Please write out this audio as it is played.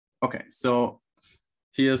Okay, so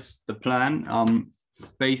here's the plan.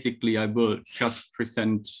 Basically, I will just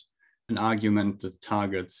present an argument that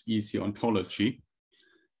targets easy ontology.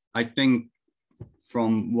 I think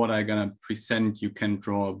from what I'm gonna present, you can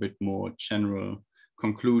draw a bit more general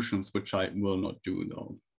conclusions, which I will not do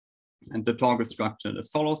though. And the talk is structured as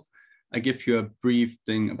follows. I give you a brief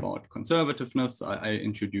thing about conservativeness. I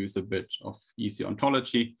introduce a bit of easy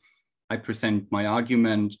ontology. I present my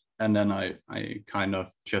argument, and then I kind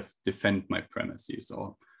of just defend my premises,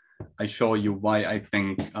 or I show you why I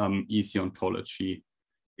think easy ontology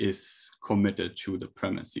is committed to the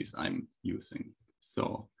premises I'm using.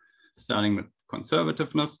 So starting with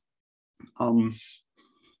conservativeness,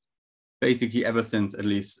 basically ever since at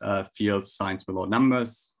least fields science without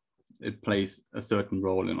numbers, it plays a certain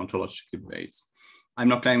role in ontological debates. I'm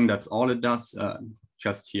not claiming that's all it does,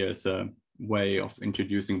 just here is a way of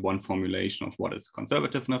introducing one formulation of what is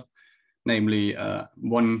conservativeness, namely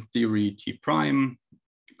one theory T prime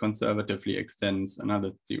conservatively extends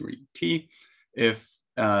another theory T if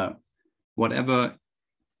whatever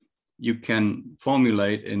you can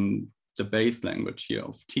formulate in the base language here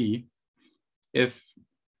of T, if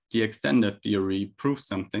the extended theory proves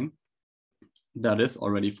something that is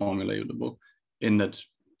already formulatable in that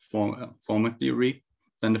format theory,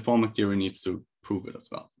 then the format theory needs to prove it as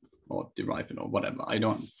well, or derive it, or whatever. I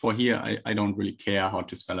don't really care how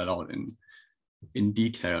to spell it out in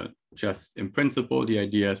detail. Just in principle, the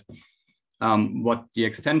idea is what the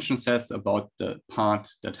extension says about the part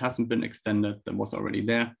that hasn't been extended, that was already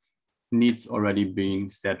there, needs already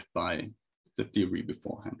being said by the theory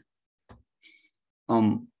beforehand.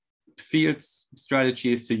 Field's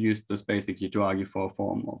strategy is to use this basically to argue for a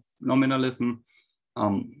form of nominalism.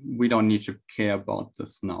 We don't need to care about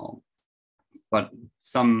this now, but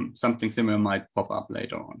something similar might pop up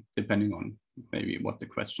later on, depending on maybe what the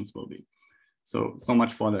questions will be. So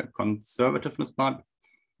much for the conservativeness part.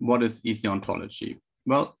 What is easy ontology?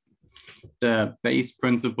 Well, the base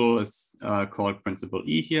principle is called principle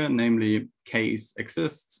E here, namely case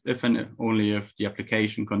exists if and only if the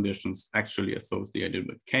application conditions actually associated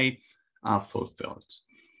with K are fulfilled.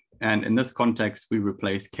 And in this context, we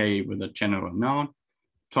replace K with a general noun.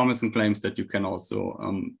 Thomason claims that you can also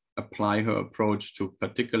apply her approach to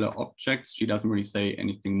particular objects. She doesn't really say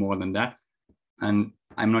anything more than that. And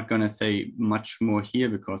I'm not going to say much more here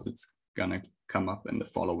because it's going to come up in the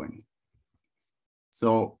following.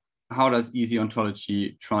 So how does easy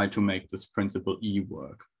ontology try to make this principle E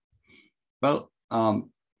work? Well,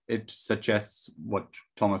 it suggests what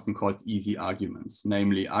Thomason calls easy arguments,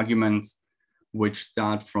 namely arguments which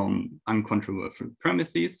start from uncontroversial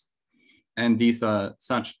premises. And these are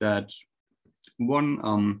such that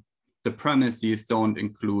one, the premises don't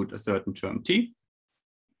include a certain term T.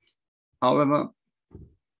 However,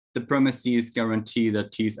 the premises guarantee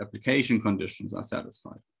that T's application conditions are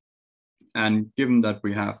satisfied. And given that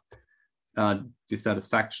we have the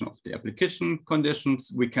satisfaction of the application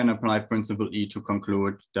conditions, we can apply principle E to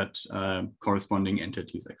conclude that corresponding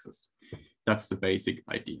entities exist. That's the basic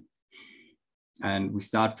idea. And we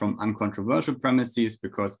start from uncontroversial premises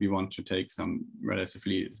because we want to take some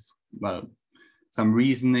relatively, well, some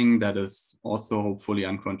reasoning that is also hopefully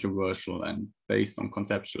uncontroversial and based on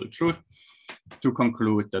conceptual truth to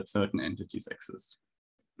conclude that certain entities exist.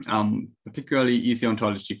 Particularly, easy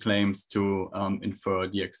ontology claims to infer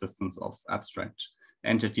the existence of abstract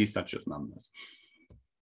entities such as numbers.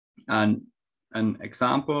 And an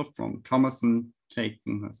example from Thomason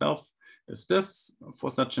taken herself is this for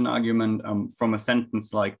such an argument from a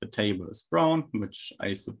sentence like the table is brown, which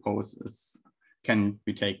I suppose can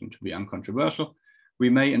be taken to be uncontroversial. We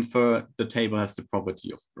may infer the table has the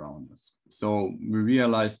property of brownness. So we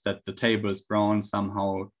realize that the table is brown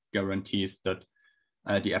somehow guarantees that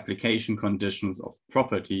the application conditions of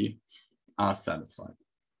property are satisfied.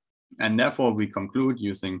 And therefore we conclude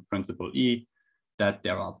using principle E that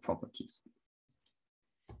there are properties.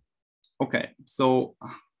 Okay, so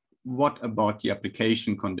what about the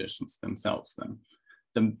application conditions themselves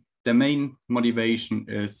then? The main motivation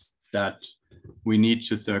is that we need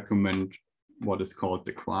to circumvent what is called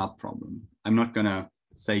the qua problem. I'm not gonna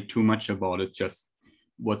say too much about it, just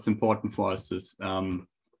what's important for us is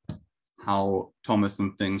how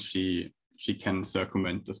Thomason thinks she can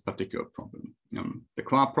circumvent this particular problem. The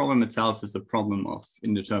qua problem itself is a problem of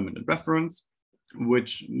indeterminate reference,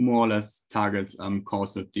 which more or less targets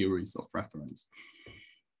causal theories of reference.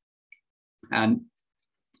 And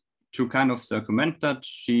to kind of circumvent that,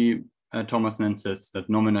 Thomason insists that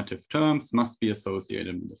nominative terms must be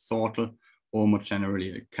associated with a sortal or more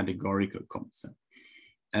generally a categorical concept.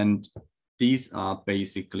 And these are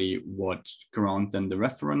basically what ground then the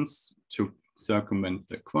reference to circumvent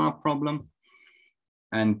the qua problem.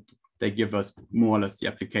 And they give us more or less the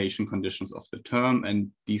application conditions of the term,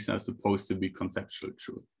 and these are supposed to be conceptual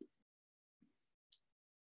truth.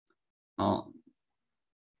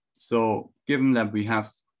 So given that we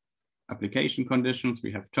have application conditions,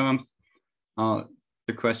 we have terms,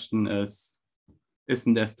 the question is,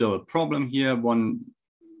 isn't there still a problem here? One,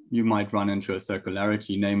 you might run into a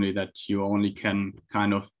circularity, namely that you only can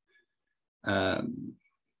kind of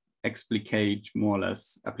explicate more or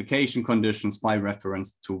less application conditions by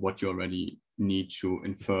reference to what you already need to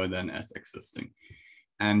infer then as existing.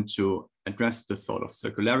 And to address this sort of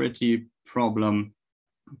circularity problem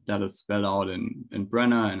that is spelled out in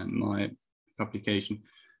Brenner and in my publication,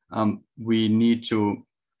 we need to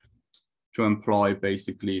employ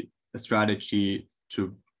basically a strategy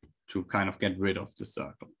to kind of get rid of the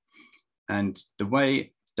circle. And the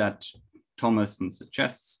way that Thomason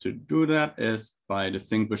suggests to do that is by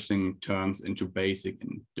distinguishing terms into basic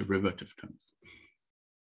and derivative terms.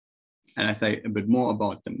 And I say a bit more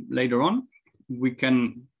about them later on. We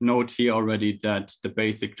can note here already that the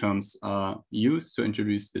basic terms are used to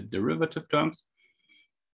introduce the derivative terms,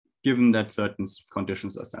 given that certain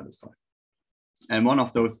conditions are satisfied. And one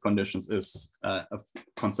of those conditions is a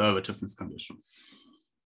conservativeness condition.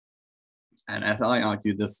 And as I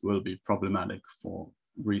argue, this will be problematic for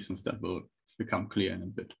reasons that will become clear in a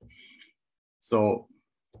bit. So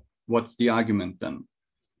what's the argument then?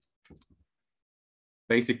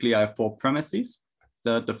 Basically, I have 4 premises.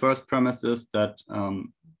 The first premise is that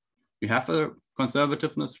we have a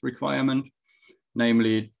conservativeness requirement,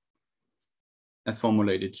 namely, as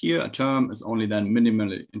formulated here, a term is only then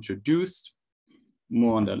minimally introduced,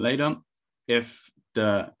 more on that later, if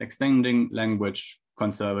the extending language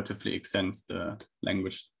conservatively extends the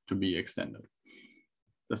language to be extended.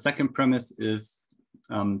 The second premise is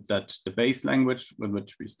that the base language with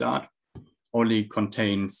which we start only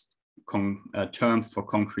contains terms for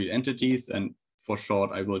concrete entities, and for short,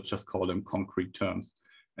 I will just call them concrete terms.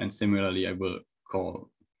 And similarly, I will call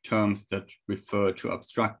terms that refer to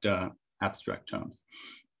abstract terms.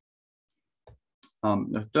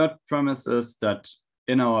 The third premise is that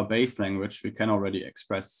in our base language, we can already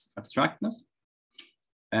express abstractness.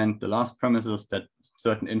 And the last premise is that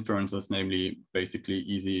certain inferences, namely basically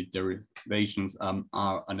easy derivations,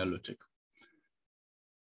 are analytic.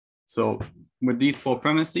 So with these 4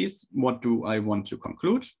 premises, what do I want to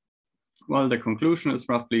conclude? Well, the conclusion is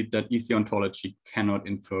roughly that easy ontology cannot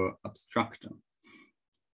infer abstracta.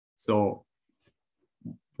 So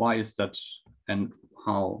why is that, and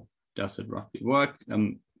how does it roughly work?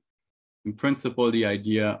 In principle, the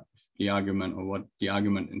idea of the argument, or what the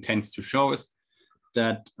argument intends to show, is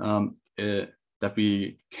that that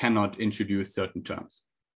we cannot introduce certain terms,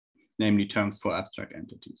 namely terms for abstract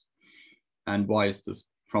entities. And why is this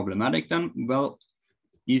problematic then? Well,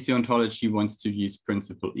 easy ontology wants to use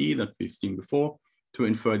principle E that we've seen before to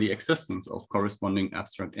infer the existence of corresponding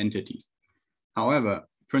abstract entities. However,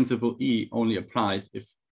 principle E only applies if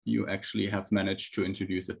you actually have managed to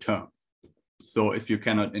introduce a term. So if you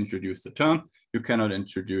cannot introduce the term, you cannot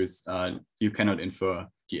infer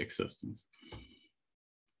the existence.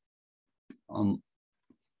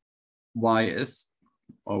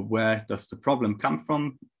 Where does the problem come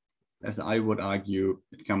from? As I would argue,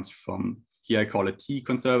 it comes from, here I call it T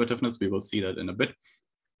conservativeness. We will see that in a bit,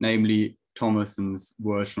 namely Thomason's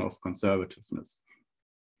version of conservativeness.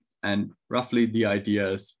 And roughly the idea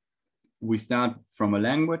is we start from a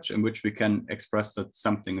language in which we can express that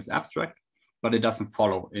something is abstract, but it doesn't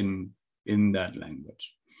follow in that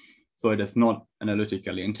language. So it is not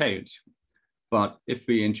analytically entailed. But if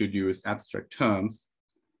we introduce abstract terms,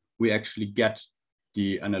 we actually get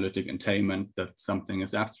the analytic entailment that something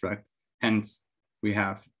is abstract. Hence, we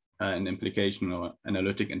have an implication or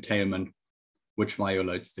analytic entailment which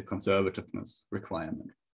violates the conservativeness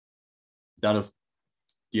requirement. That is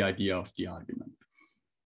the idea of the argument.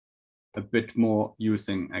 A bit more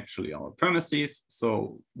using actually our premises.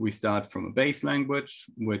 So we start from a base language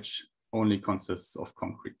which only consists of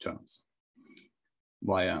concrete terms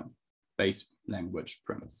via base language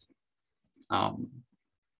premise.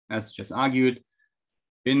 As just argued,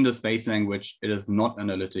 in the base language, it is not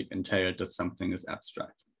analytic entailed that something is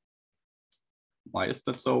abstract. Why is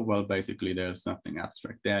that so? Well, basically there's nothing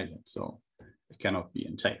abstract there yet, so it cannot be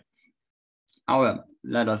entailed. However,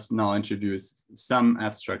 let us now introduce some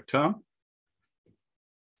abstract term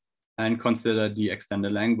and consider the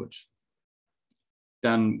extended language.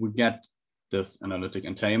 Then we get this analytic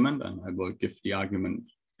entailment, and I will give the argument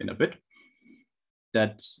in a bit,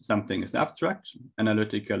 that something is abstract,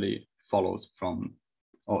 analytically follows from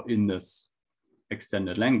or in this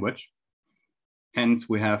extended language. Hence,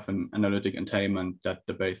 we have an analytic entailment that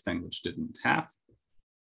the base language didn't have.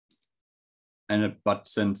 But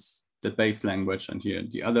since the base language, and here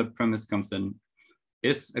the other premise comes in,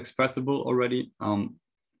 is expressible already,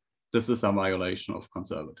 this is a violation of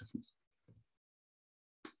conservativeness.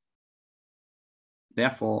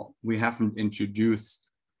 Therefore, we haven't introduced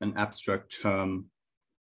an abstract term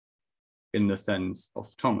in the sense of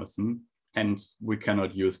Thomason. Hence, we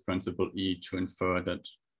cannot use principle E to infer that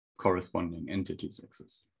corresponding entities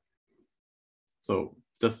exist. So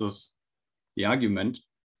this is the argument.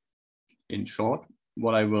 In short,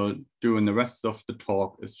 what I will do in the rest of the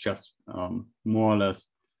talk is just more or less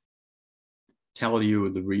tell you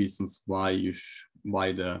the reasons why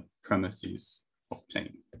the premises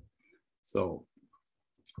obtain. So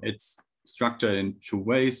it's structured in two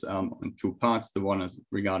ways, in two parts. The one is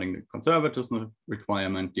regarding the conservatism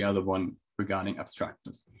requirement, the other one regarding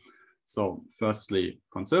abstractness. So firstly,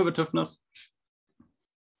 conservativeness.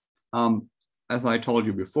 As I told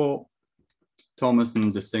you before, Thomason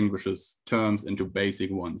distinguishes terms into basic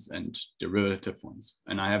ones and derivative ones.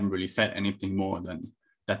 And I haven't really said anything more than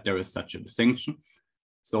that there is such a distinction.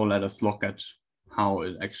 So let us look at how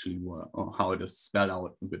it actually works, or how it is spelled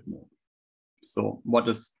out a bit more. So what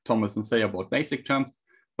does Thomason say about basic terms?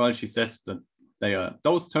 Well, she says that they are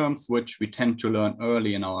those terms which we tend to learn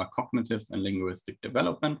early in our cognitive and linguistic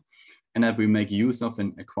development, and that we make use of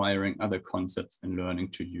in acquiring other concepts and learning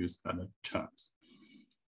to use other terms.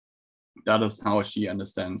 That is how she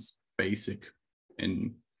understands basic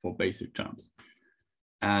for basic terms.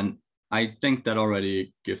 And I think that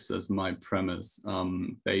already gives us my premise,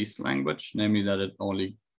 base language, namely that it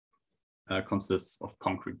only consists of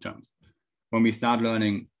concrete terms. When we start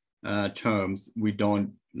learning terms, we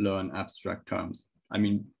don't learn abstract terms. I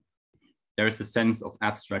mean, there is a sense of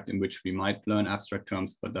abstract in which we might learn abstract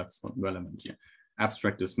terms, but that's not relevant here.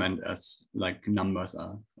 Abstract is meant as like numbers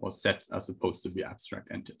are, or sets are supposed to be abstract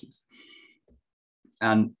entities.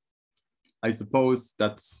 And I suppose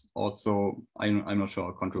that's also, I'm not sure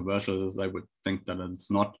how controversial it is. I would think that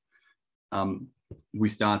it's not. We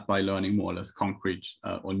start by learning more or less concrete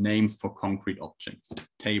or names for concrete objects,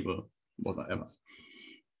 table, whatever.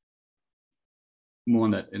 More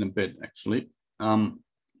on that in a bit, actually.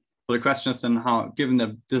 So the question is then how, given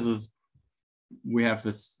that this is, we have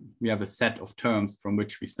a set of terms from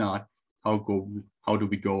which we start, how do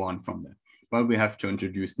we go on from there? Well, we have to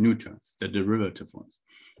introduce new terms, the derivative ones.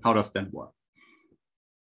 How does that work?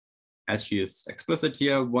 As she is explicit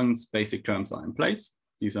here, once basic terms are in place,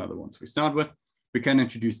 these are the ones we start with, we can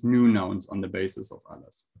introduce new nouns on the basis of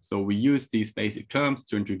others. So we use these basic terms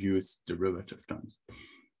to introduce derivative terms.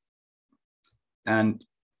 And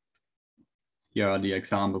here are the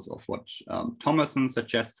examples of what Thomason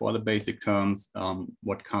suggests for the basic terms,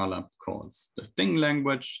 what Carla calls the thing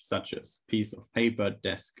language, such as piece of paper,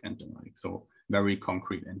 desk, and the like. So very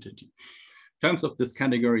concrete entity. Terms of this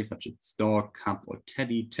category, such as dog, cup, or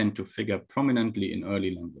teddy, tend to figure prominently in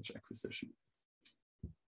early language acquisition.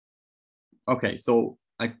 Okay, so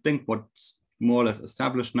I think what's more or less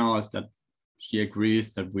established now is that she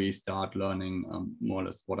agrees that we start learning more or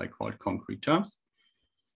less what I call concrete terms.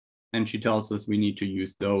 And she tells us we need to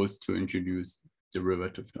use those to introduce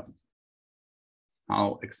derivative terms.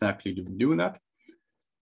 How exactly do we do that?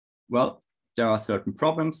 Well, there are certain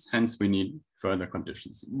problems, hence we need further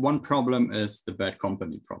conditions. One problem is the bad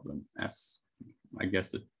company problem, as I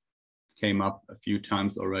guess it came up a few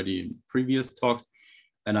times already in previous talks,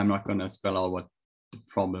 and I'm not going to spell out what the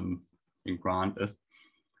problem in Grant is.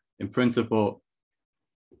 In principle,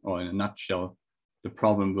 or in a nutshell, the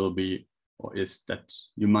problem will be, or is that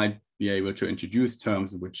you might be able to introduce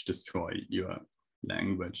terms which destroy your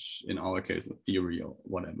language, in our case, a theory or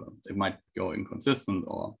whatever. It might go inconsistent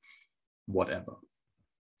or whatever.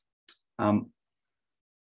 And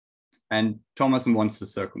Thomason wants to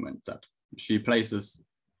circumvent that. She places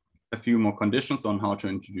a few more conditions on how to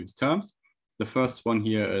introduce terms. The first one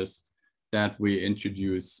here is that we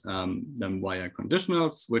introduce them via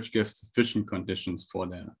conditionals, which gives sufficient conditions for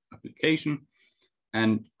their application.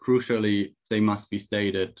 And crucially, they must be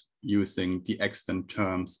stated using the extant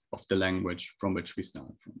terms of the language from which we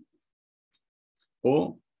start from,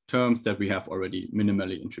 or terms that we have already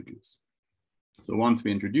minimally introduced. So once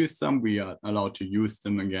we introduce them, we are allowed to use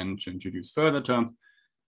them again to introduce further terms.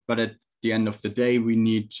 But at the end of the day, we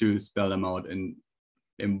need to spell them out in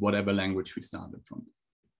whatever language we started from.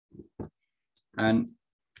 And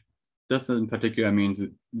this in particular means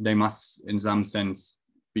that they must, in some sense,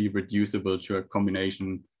 be reducible to a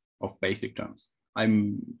combination of basic terms.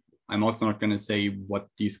 I'm also not going to say what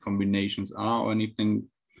these combinations are or anything.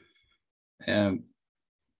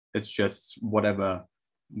 It's just whatever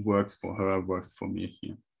works for her, works for me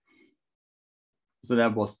here. So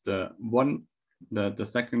that was the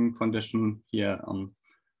second condition here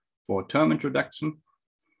for term introduction.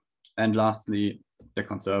 And lastly, the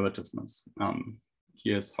conservativeness.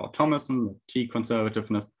 Here's how Thomason, the T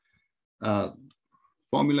conservativeness,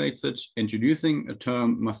 formulates it. Introducing a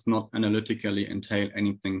term must not analytically entail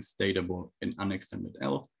anything statable in unextended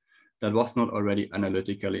L that was not already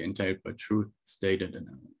analytically entailed by truth stated in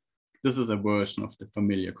L. This is a version of the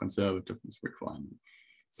familiar conservativeness requirement.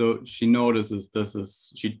 So she notices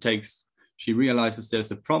she realizes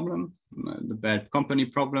there's a problem, the bad company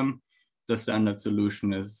problem. The standard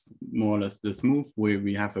solution is more or less this move where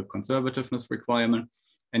we have a conservativeness requirement,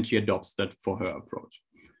 and she adopts that for her approach.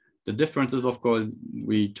 The difference is, of course,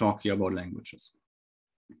 we talk here about languages.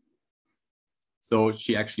 So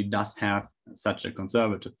she actually does have such a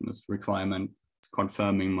conservativeness requirement,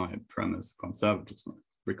 confirming my premise conservativeness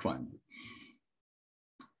requirement.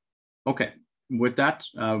 Okay, with that,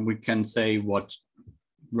 we can say what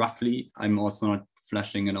roughly, I'm also not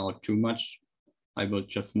fleshing it out too much. I will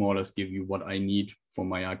just more or less give you what I need for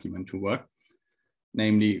my argument to work.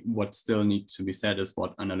 Namely, what still needs to be said is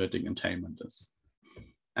what analytic entailment is.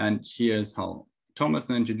 And here's how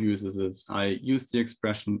Thomason introduces it. I use the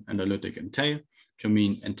expression analytic entail to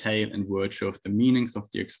mean entail in virtue of the meanings of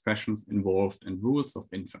the expressions involved in rules of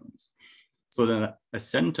inference. So that a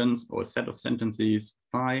sentence or a set of sentences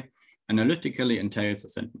phi analytically entails a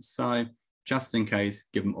sentence psi, just in case,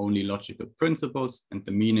 given only logical principles and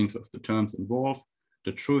the meanings of the terms involved,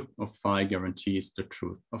 the truth of phi guarantees the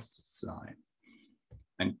truth of psi.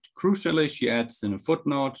 And crucially, she adds in a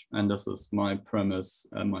footnote, and this is my premise,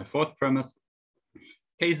 my fourth premise,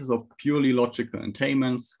 cases of purely logical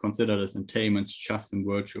entailments, considered as entailments just in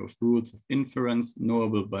virtue of rules of inference,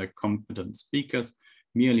 knowable by competent speakers,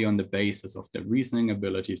 merely on the basis of their reasoning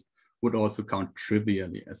abilities, would also count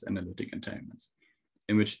trivially as analytic entailments,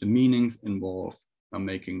 in which the meanings involved are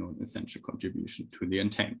making no essential contribution to the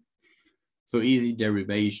entailment. So easy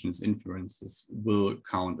derivations, inferences will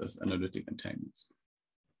count as analytic entailments.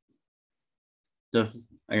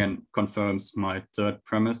 This again confirms my third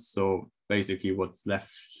premise. So basically what's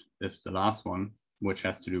left is the last one, which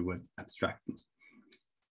has to do with abstractness.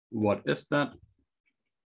 What is that?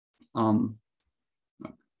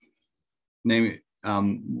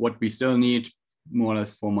 What we still need more or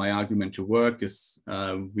less for my argument to work is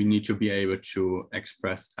we need to be able to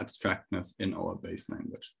express abstractness in our base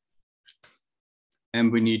language.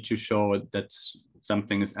 And we need to show that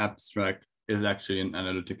something is abstract is actually an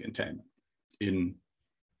analytic entailment in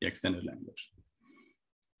the extended language.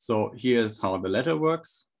 So here's how the letter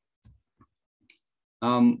works.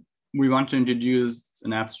 We want to introduce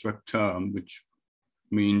an abstract term, which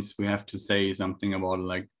means we have to say something about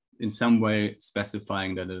like in some way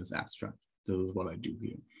specifying that it is abstract. This is what I do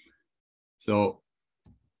here. So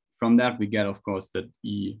from that, we get, of course, that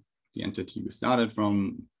E, the entity we started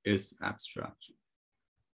from, is abstract.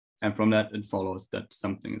 And from that, it follows that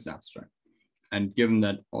something is abstract. And given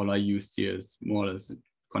that all I used here is more or less a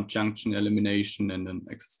conjunction elimination and an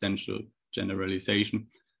existential generalization,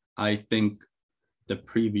 I think the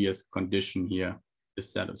previous condition here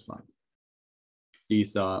is satisfied.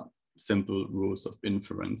 These are simple rules of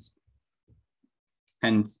inference.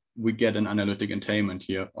 Hence, we get an analytic entailment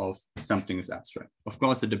here of something is abstract. Of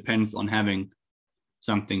course, it depends on having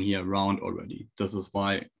something here around already. This is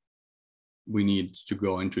why we need to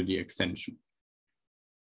go into the extension.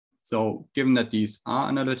 So given that these are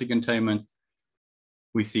analytic entailments,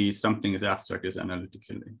 we see something is abstract is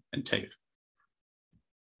analytically entailed.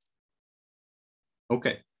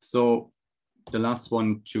 Okay, so the last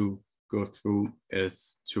one to go through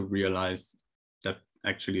is to realize that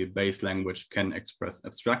actually a base language can express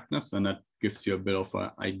abstractness, and that gives you a bit of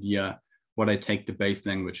an idea what I take the base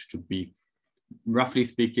language to be. Roughly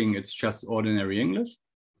speaking, it's just ordinary English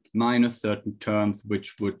minus certain terms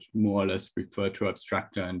which would more or less refer to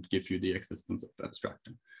abstractor and give you the existence of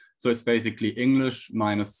abstractor. So it's basically English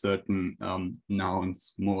minus certain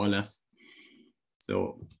nouns, more or less.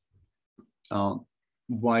 So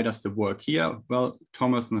why does the work here? Well,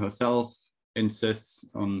 Thomason herself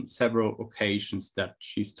insists on several occasions that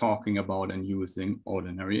she's talking about and using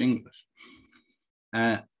ordinary English.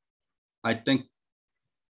 I think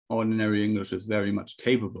ordinary English is very much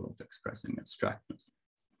capable of expressing abstractness.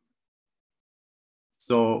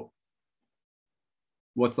 So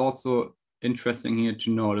what's also interesting here to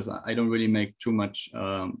note is I don't really make too much,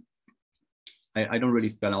 I don't really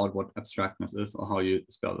spell out what abstractness is or how you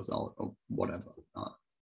spell this out or whatever.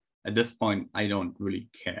 At this point, I don't really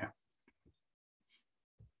care.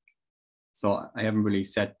 So I haven't really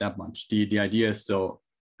said that much. The idea is still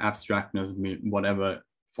abstractness, whatever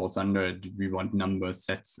falls under it. We want numbers,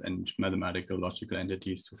 sets, and mathematical logical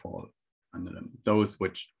entities to fall under them. Those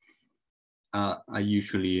which are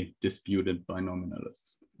usually disputed by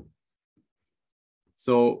nominalists.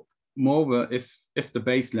 So moreover, if the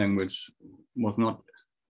base language was not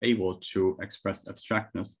able to express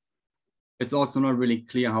abstractness, it's also not really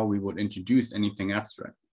clear how we would introduce anything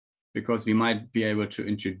abstract, because we might be able to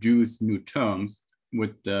introduce new terms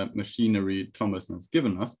with the machinery Thomason has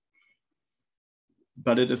given us,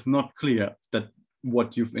 but it is not clear that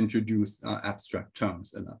what you've introduced are abstract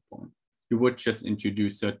terms at that point. You would just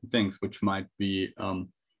introduce certain things which might be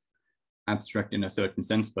abstract in a certain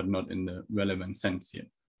sense, but not in the relevant sense here.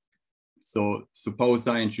 So suppose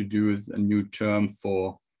I introduce a new term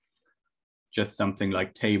for just something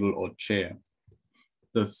like table or chair.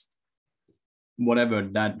 This, whatever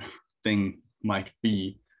that thing might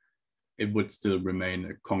be, it would still remain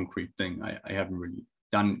a concrete thing. I haven't really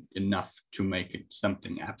done enough to make it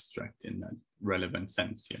something abstract in that relevant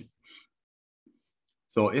sense here.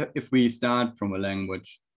 So if we start from a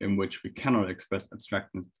language in which we cannot express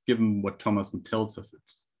abstractness, given what Thomason tells us,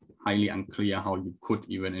 it's highly unclear how you could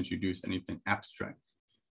even introduce anything abstract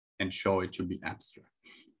and show it to be abstract.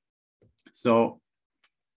 So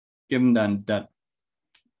given then that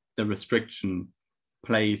the restriction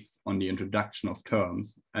plays on the introduction of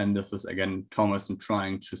terms, and this is again Thomason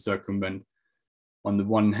trying to circumvent, on the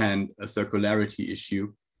one hand, a circularity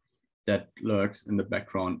issue that lurks in the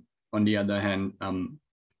background, on the other hand,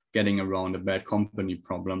 getting around a bad company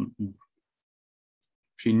problem.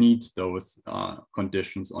 She needs those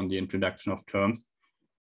conditions on the introduction of terms.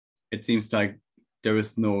 It seems like there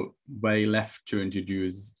is no way left to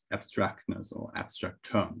introduce abstractness or abstract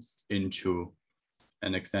terms into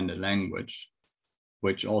an extended language,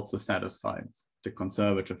 which also satisfies the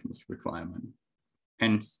conservativeness requirement.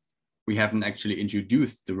 Hence, we haven't actually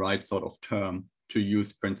introduced the right sort of term to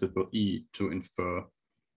use principle E to infer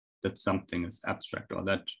that something is abstract or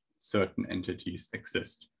that certain entities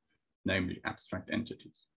exist, namely abstract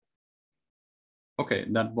entities. Okay,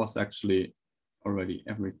 that was actually already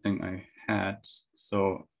everything I had.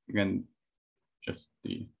 So again, just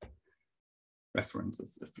the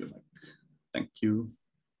references if you like. Thank you.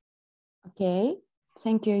 Okay,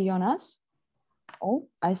 thank you, Jonas. Oh,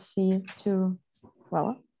 I see two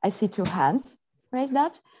hands raised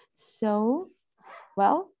up. So,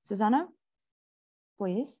 well, Susanna,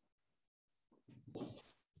 please.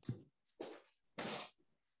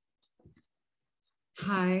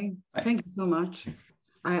 Hi, thank you so much.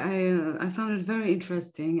 I found it very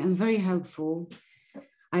interesting and very helpful.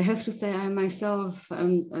 I have to say I myself,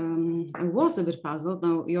 I was a bit puzzled.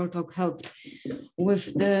 Now your talk helped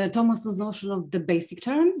with the Thomason's notion of the basic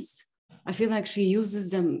terms. I feel like she uses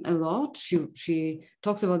them a lot. She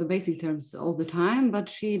talks about the basic terms all the time, but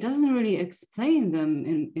she doesn't really explain them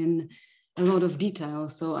in a lot of detail.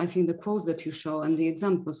 So I think the quotes that you show and the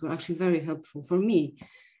examples were actually very helpful for me.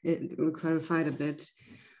 It clarified a bit.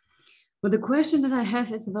 But the question that I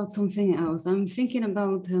have is about something else. I'm thinking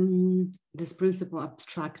about this principle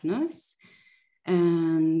abstractness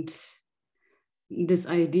and this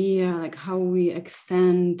idea, like how we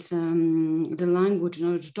extend the language in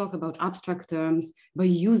order to talk about abstract terms by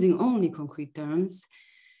using only concrete terms.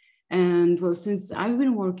 And well, since I've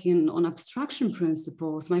been working on abstraction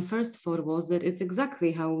principles, my first thought was that it's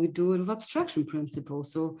exactly how we do it with abstraction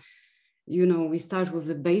principles. So, you know, we start with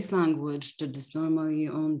the base language that is normally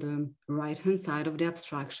on the right-hand side of the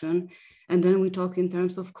abstraction. And then we talk in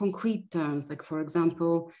terms of concrete terms. Like, for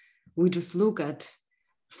example, we just look at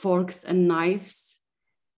forks and knives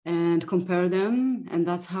and compare them. And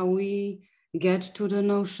that's how we get to the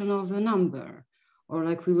notion of a number. Or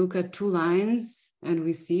like we look at two lines and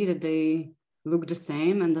we see that they look the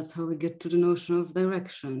same. And that's how we get to the notion of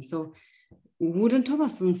direction. So wouldn't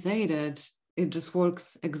Thomason say that it just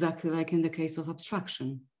works exactly like in the case of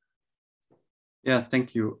abstraction? Yeah,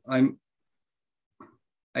 thank you.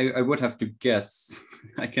 I would have to guess.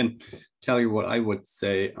 I can tell you what I would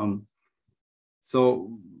say.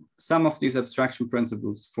 So some of these abstraction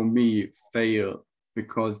principles for me fail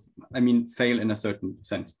because, fail in a certain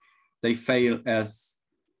sense. They fail as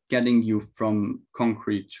getting you from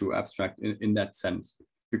concrete to abstract in that sense,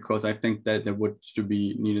 because I think that there would to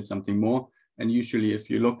be needed something more. And usually if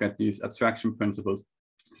you look at these abstraction principles,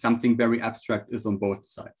 something very abstract is on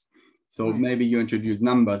both sides. So maybe you introduce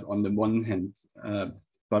numbers on the one hand,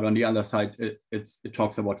 but on the other side, it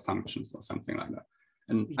talks about functions or something like that.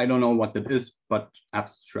 And I don't know what that is, but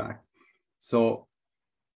abstract. So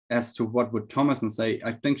as to what would Thomason say,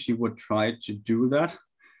 I think she would try to do that,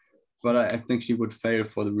 but I think she would fail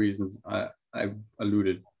for the reasons I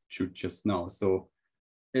alluded to just now. So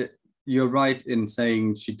you're right in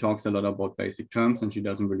saying she talks a lot about basic terms and she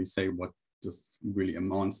doesn't really say what this really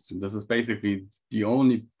amounts to. This is basically the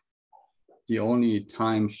only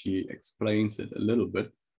time she explains it a little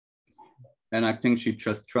bit. And I think she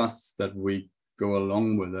just trusts that we go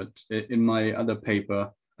along with it. In my other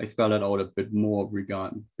paper, I spell it out a bit more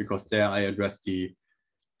because there I address the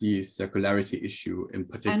circularity issue in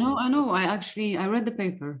particular. I know. I read the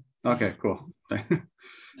paper. Okay, cool.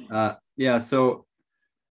 Yeah, so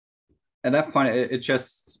at that point,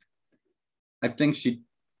 I think she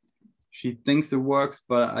thinks it works,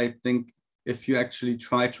 but I think if you actually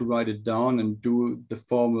try to write it down and do the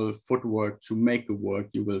formal footwork to make it work,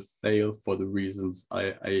 you will fail for the reasons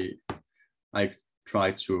I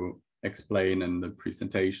try to explain in the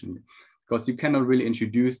presentation, because you cannot really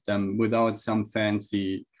introduce them without some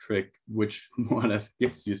fancy trick, which more or less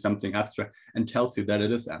gives you something abstract and tells you that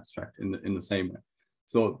it is abstract in the same way.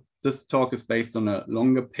 So this talk is based on a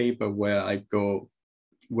longer paper where I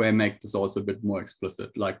make this also a bit more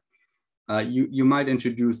explicit. Like you might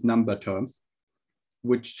introduce number terms,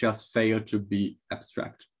 which just fail to be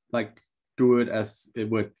abstract. Like do it as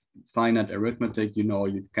with finite arithmetic,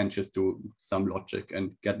 you can just do some logic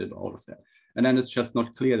and get it out of there. And then it's just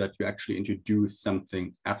not clear that you actually introduce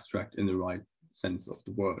something abstract in the right sense of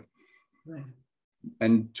the word. Right.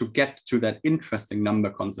 And to get to that interesting number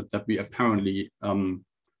concept that we apparently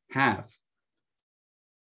have,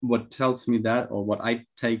 what tells me that, or what I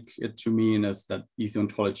take it to mean, is that easy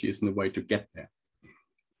ontology isn't the way to get there.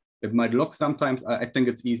 It might look sometimes, I think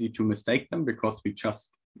it's easy to mistake them because we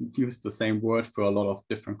just use the same word for a lot of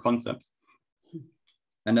different concepts.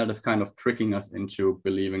 And that is kind of tricking us into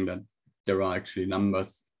believing that there are actually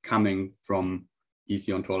numbers coming from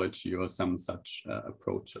easy ontology or some such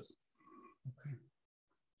approaches. Okay.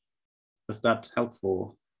 Is that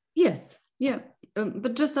helpful? Yes, yeah.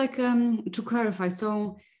 But just like to clarify,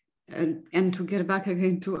 so, and to get back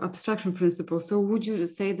again to abstraction principles, so would you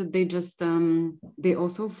say that they just, they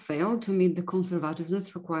also fail to meet the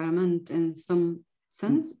conservativeness requirement in some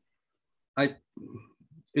sense?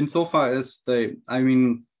 Insofar as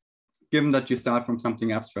given that you start from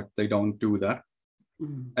something abstract, they don't do that.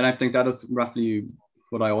 Mm. And I think that is roughly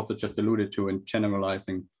what I also just alluded to in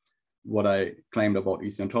generalizing what I claimed about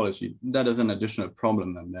easy ontology. That is an additional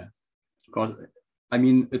problem then there. Because,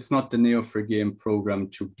 it's not the neo-Phrygian program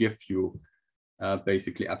to give you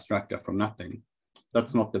basically abstractor from nothing.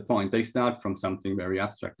 That's not the point. They start from something very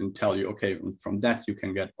abstract and tell you, okay, from that you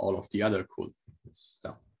can get all of the other cool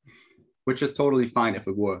stuff, which is totally fine if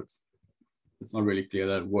it works. It's not really clear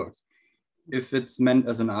that it works. If it's meant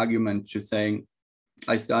as an argument to saying,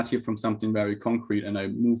 I start here from something very concrete and I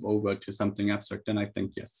move over to something abstract, then I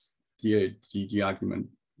think, yes, the argument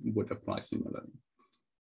would apply similarly.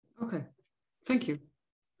 Okay, thank you.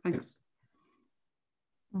 Thanks.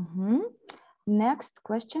 Mm-hmm. Next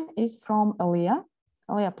question is from Elia.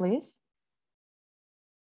 Elia, please.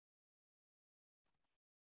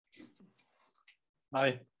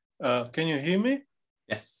 Hi, can you hear me?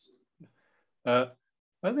 Yes. I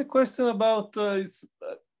had a question about to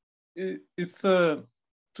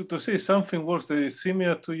say something worse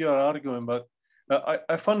similar to your argument, but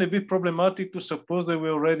I found it a bit problematic to suppose that we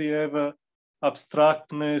already have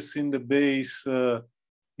abstractness in the base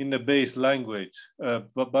language.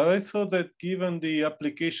 But I thought that given the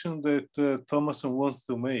application that Thomason wants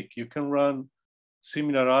to make, you can run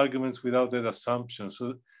similar arguments without that assumption.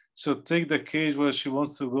 So take the case where she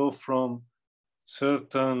wants to go from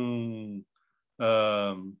certain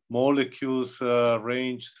molecules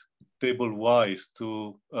arranged table-wise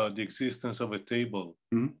to the existence of a table.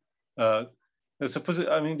 Mm-hmm. Suppose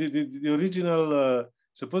the original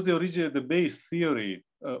the base theory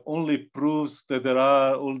only proves that there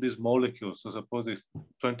are all these molecules. So suppose it's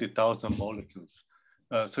 20,000 molecules.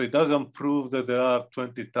 So it doesn't prove that there are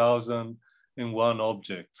 20,001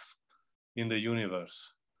 objects in the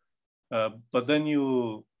universe. But then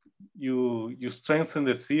you strengthen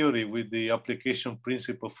the theory with the application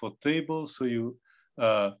principle for tables. So you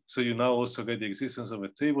now also get the existence of a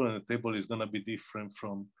table, and the table is going to be different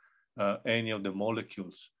from any of the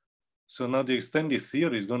molecules. So now the extended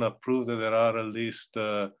theory is going to prove that there are at least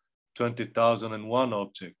 20,001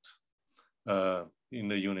 objects in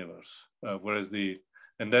the universe. Whereas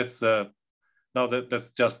that's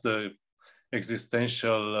just the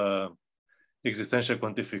existential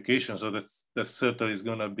quantification. So that certainly is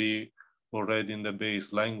going to be already in the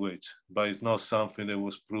base language, but it's not something that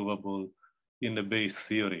was provable in the base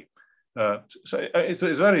theory. So it's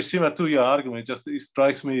very similar to your argument. It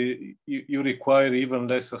strikes me you require even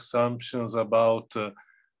less assumptions about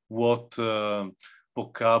what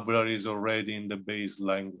vocabulary is already in the base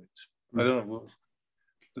language. I don't know.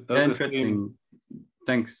 Interesting.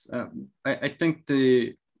 Thanks. I think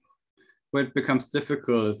where it becomes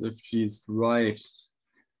difficult is if she's right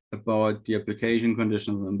about the application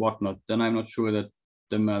conditions and whatnot, then I'm not sure that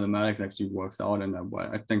the mathematics actually works out in that way.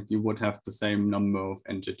 I think you would have the same number of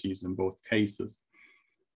entities in both cases,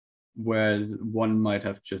 whereas one might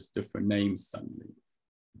have just different names suddenly.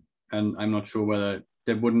 And I'm not sure whether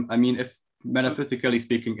there wouldn't, I mean, if metaphysically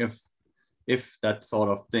speaking, if that sort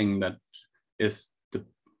of thing that is the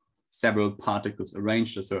several particles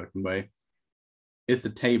arranged a certain way is a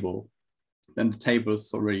table, then the table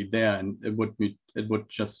is already there, and it would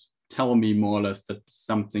just tell me more or less that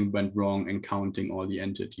something went wrong in counting all the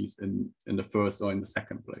entities in the first or in the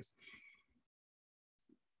second place.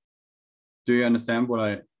 Do you understand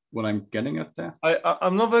what I'm getting at there?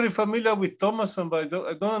 I'm not very familiar with Thomason, but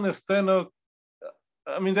I don't understand how.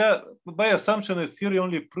 I mean, by assumption, the theory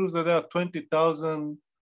only proves that there are 20,000.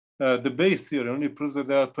 The base theory only proves that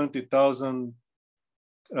there are 20,000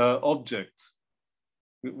 objects,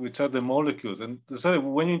 which are the molecules. And so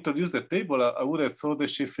when you introduce the table, I would have thought that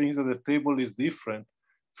she thinks that the table is different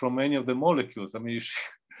from any of the molecules. I mean,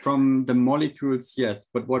 from the molecules, yes.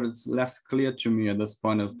 But what is less clear to me at this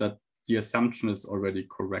point is that the assumption is already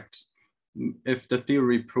correct. If the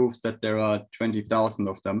theory proves that there are 20,000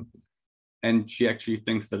 of them, and she actually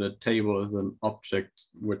thinks that a table is an object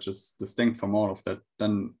which is distinct from all of that,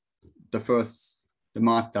 then the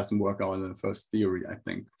math doesn't work out in the first theory, I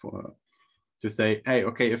think, for her. To say, hey,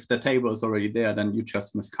 okay, if the table is already there, then you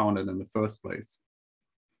just miscounted in the first place.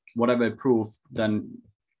 Whatever I prove, then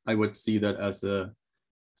I would see that as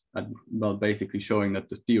well, basically showing that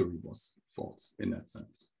the theory was false in that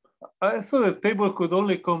sense. I thought the table could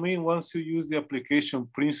only come in once you use the application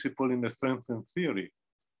principle in the strengthened theory.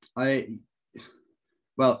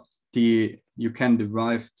 Well, you can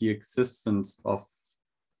derive the existence of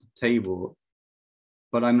the table,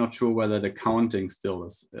 but I'm not sure whether the counting still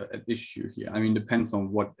is an issue here. I mean, depends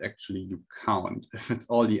on what actually you count. If it's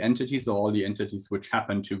all the entities or all the entities which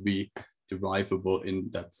happen to be derivable in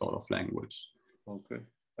that sort of language. Okay,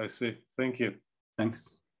 I see. Thank you.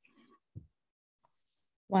 Thanks.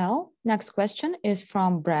 Well, next question is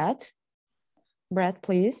from Brad. Brad,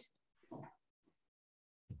 please.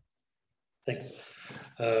 Thanks.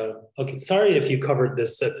 Okay, sorry if you covered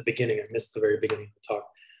this at the beginning. I missed the very beginning of the talk.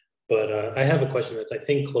 But I have a question that's, I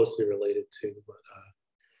think, closely related to what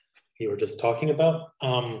you were just talking about.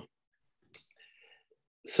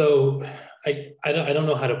 So I don't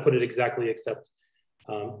know how to put it exactly, except,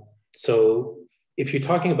 so if you're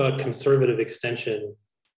talking about conservative extension,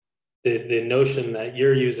 the notion that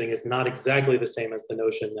you're using is not exactly the same as the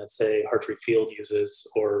notion that, say, Hartree-Field uses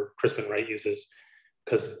or Crispin-Wright uses,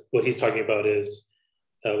 because what he's talking about is,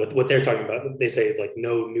 what they're talking about, they say like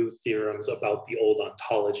no new theorems about the old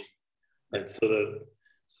ontology. And so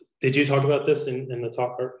did you talk about this in the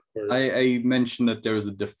talk? Or? I mentioned that there is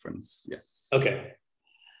a difference, yes. Okay.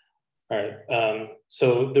 All right.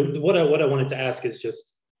 So what I wanted to ask is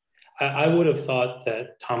just, I would have thought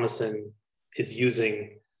that Thomason is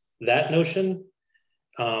using that notion.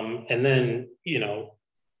 And then,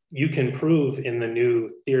 you can prove in the new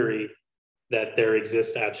theory that there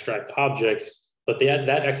exist abstract objects, but that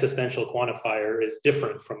existential quantifier is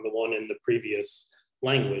different from the one in the previous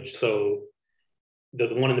language. So the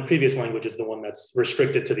one in the previous language is the one that's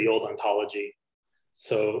restricted to the old ontology.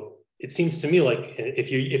 So it seems to me like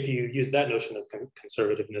if you use that notion of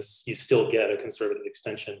conservativeness, you still get a conservative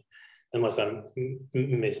extension, unless I'm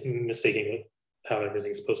mistaking how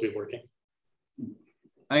everything's supposed to be working.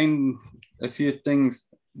 A few things.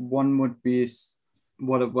 One would be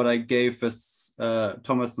what I gave as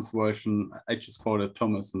Thomason's version. I just quoted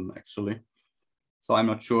Thomason actually. So I'm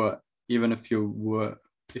not sure, even if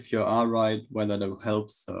you are right, whether that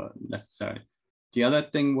helps necessarily. The other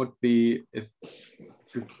thing would be if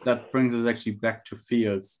that brings us actually back to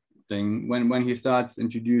Field's thing. When he starts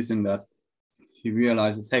introducing that, he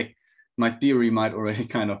realizes, hey, my theory might already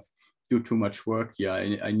kind of do too much work here.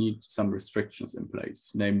 I need some restrictions in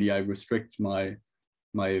place. Namely, I restrict my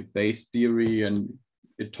base theory, and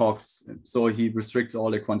it talks, so he restricts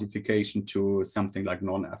all the quantification to something like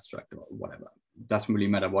non-abstract or whatever. It doesn't really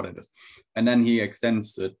matter what it is. And then he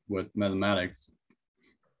extends it with mathematics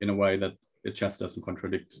in a way that it just doesn't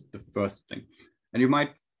contradict the first thing. And you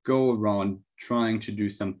might go around trying to do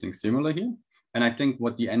something similar here. And I think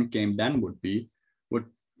what the end game then would be,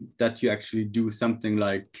 that you actually do something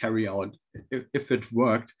like carry out, if it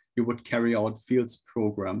worked, you would carry out Field's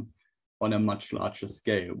program on a much larger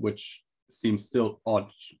scale, which seems still odd,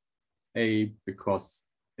 A, because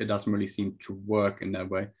it doesn't really seem to work in that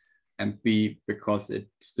way, and B, because it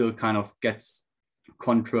still kind of gets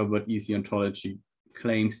contra what easy ontology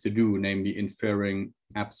claims to do, namely inferring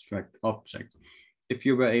abstract objects. If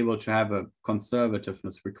you were able to have a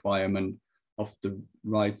conservativeness requirement of the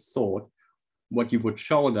right sort, what you would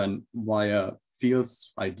show then via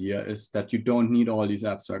Field's idea is that you don't need all these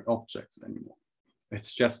abstract objects anymore.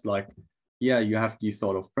 It's just like, yeah, you have these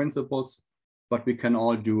sort of principles, but we can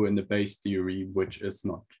all do in the base theory, which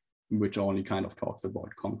only kind of talks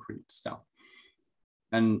about concrete stuff.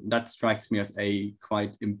 And that strikes me as A,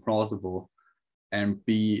 quite implausible, and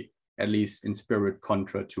B, at least in spirit,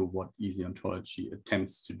 contra to what easy ontology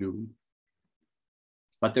attempts to do.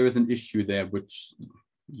 But there is an issue there, which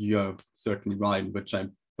you're certainly right, which I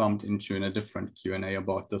bumped into in a different Q&A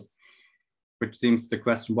about this, which seems the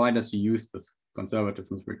question, why does she use this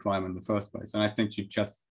conservativeness requirement in the first place? And I think she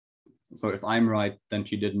just, so if I'm right, then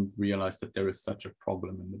she didn't realize that there is such a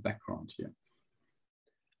problem in the background here.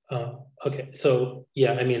 Okay, so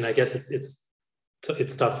yeah, I mean, I guess it's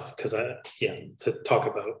tough because to talk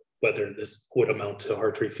about whether this would amount to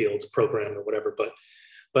Hartree Field's program or whatever,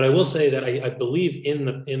 but I will say that I believe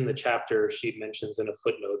in the chapter she mentions in a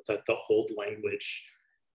footnote that the old language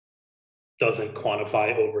doesn't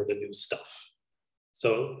quantify over the new stuff.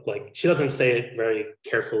 So like she doesn't say it very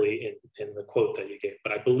carefully in the quote that you gave,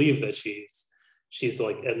 but I believe that she's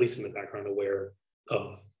like at least in the background aware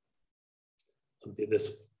of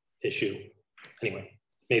this issue. Anyway,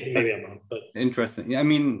 maybe I'm wrong, but interesting. Yeah, I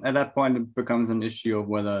mean, at that point it becomes an issue of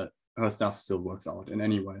whether her stuff still works out in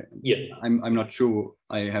any way. Yeah, I'm not sure.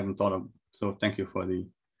 I haven't thought of. So thank you for the.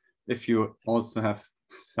 If you also have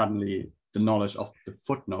suddenly the knowledge of the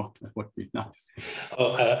footnote, that would be nice.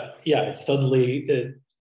 Oh yeah, suddenly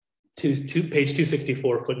page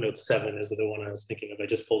 264 footnote 7 is the one I was thinking of. I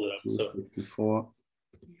just pulled it up. 264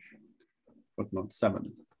 footnote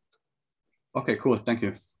 7. Okay, cool. Thank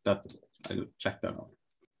you. I'll check that out.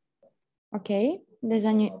 Okay. Does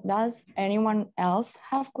anyone else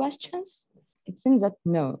have questions? It seems that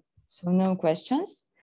no. So no questions.